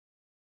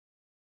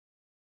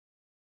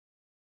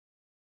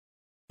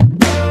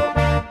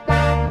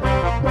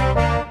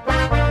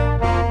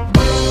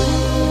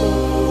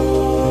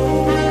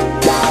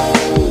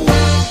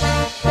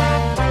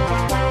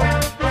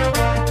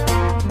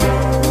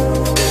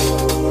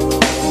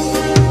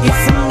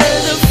It's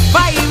another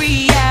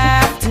fiery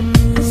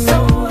afternoon, so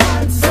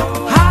hot, so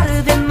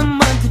hotter than the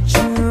month of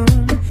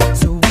June.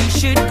 So we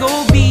should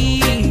go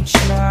beach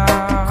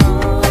now.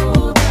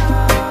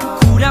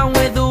 Cool down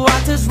where the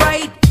water's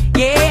right,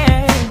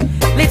 yeah.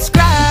 Let's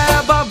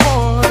grab our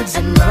boards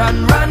and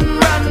run, run,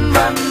 run,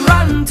 run,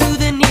 run to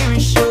the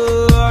nearest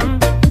shore.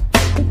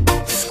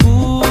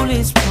 School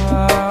is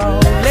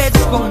proud,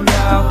 let's go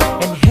now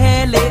and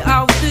hail it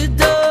out the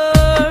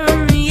door.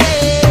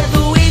 Yeah,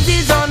 the waves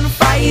is on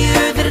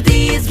fire, the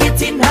day is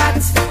getting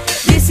hot.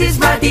 This is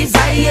my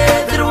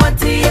desire, that I want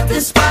to hit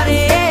the spot.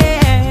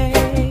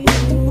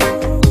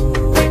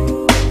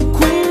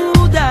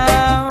 Cool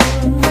down.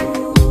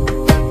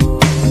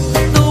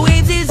 The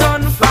waves is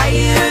on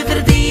fire,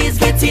 the day is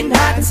getting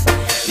hot.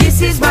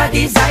 This is my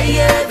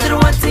desire, that I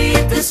want to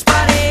hit the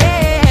spot.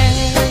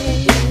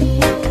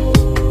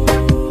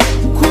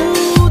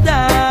 Cool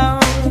down.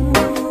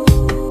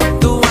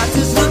 The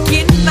water's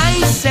looking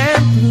nice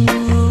and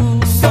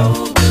blue, so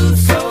blue,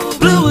 so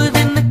bluer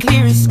than the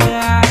clearest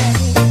sky.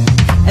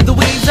 And the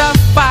waves are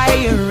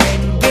fire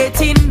and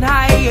getting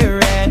higher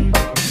and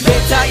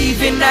better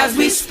even as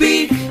we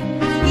speak.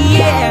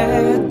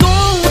 Yeah,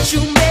 don't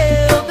you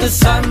melt the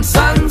sun,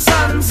 sun,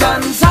 sun,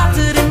 sun's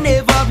hotter than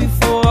ever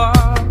before.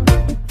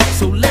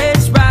 So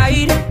let's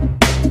ride,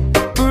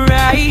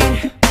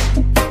 ride,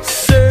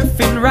 surf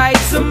and ride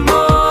some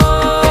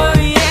more.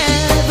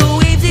 Yeah, the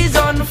waves is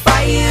on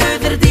fire,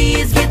 the day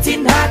is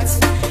getting hot.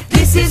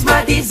 This is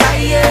my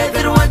desire,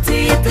 that I want to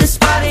hit the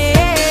spot.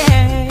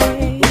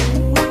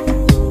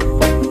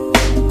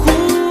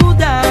 Cool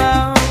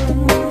down.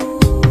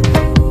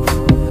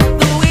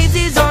 The waves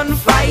is on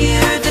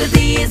fire, the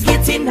day is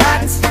getting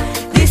hot.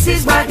 This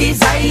is my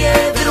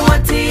desire, that I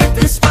want to hit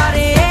the spot.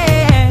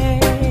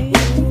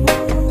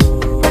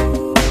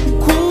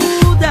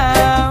 Cool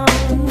down.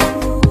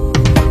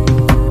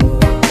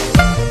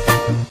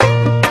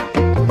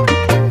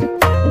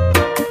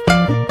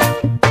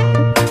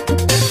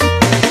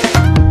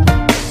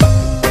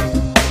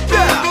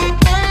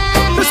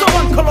 This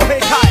one Colombia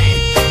Kai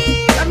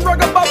and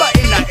Rugga Baba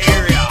in the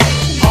area.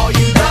 All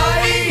you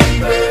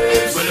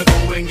divers, wanna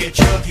go and get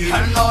your gear.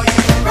 And all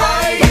you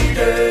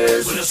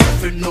riders, wanna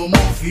surfing no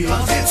more fear.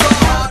 'Cause it's a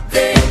hot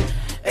day,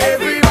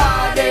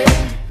 everybody.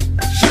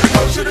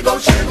 Shoulda go,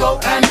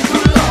 and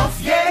cool off,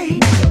 yeah.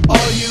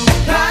 All you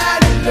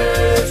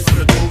paddlers,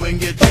 wanna go and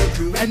get your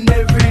crew. And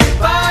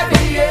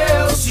everybody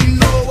else, you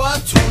know what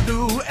to do.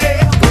 Hey,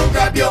 go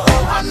grab your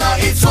ohana,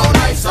 it's so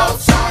nice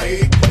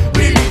outside.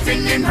 We're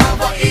living in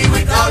Hawaii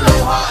with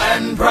aloha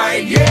and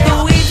pride, yeah.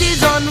 The waves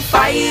is on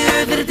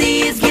fire, the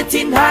day is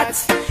getting hot.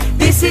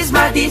 This is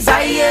my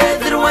desire,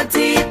 that I want to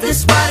hit the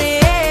spot.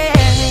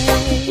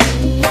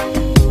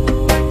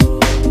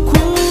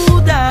 Cool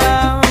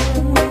down.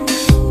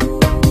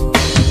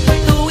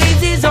 The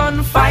waves is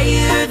on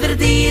fire, the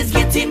day is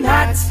getting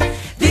hot.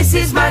 This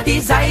is my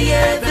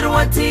desire, that I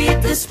want to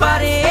hit the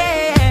spot.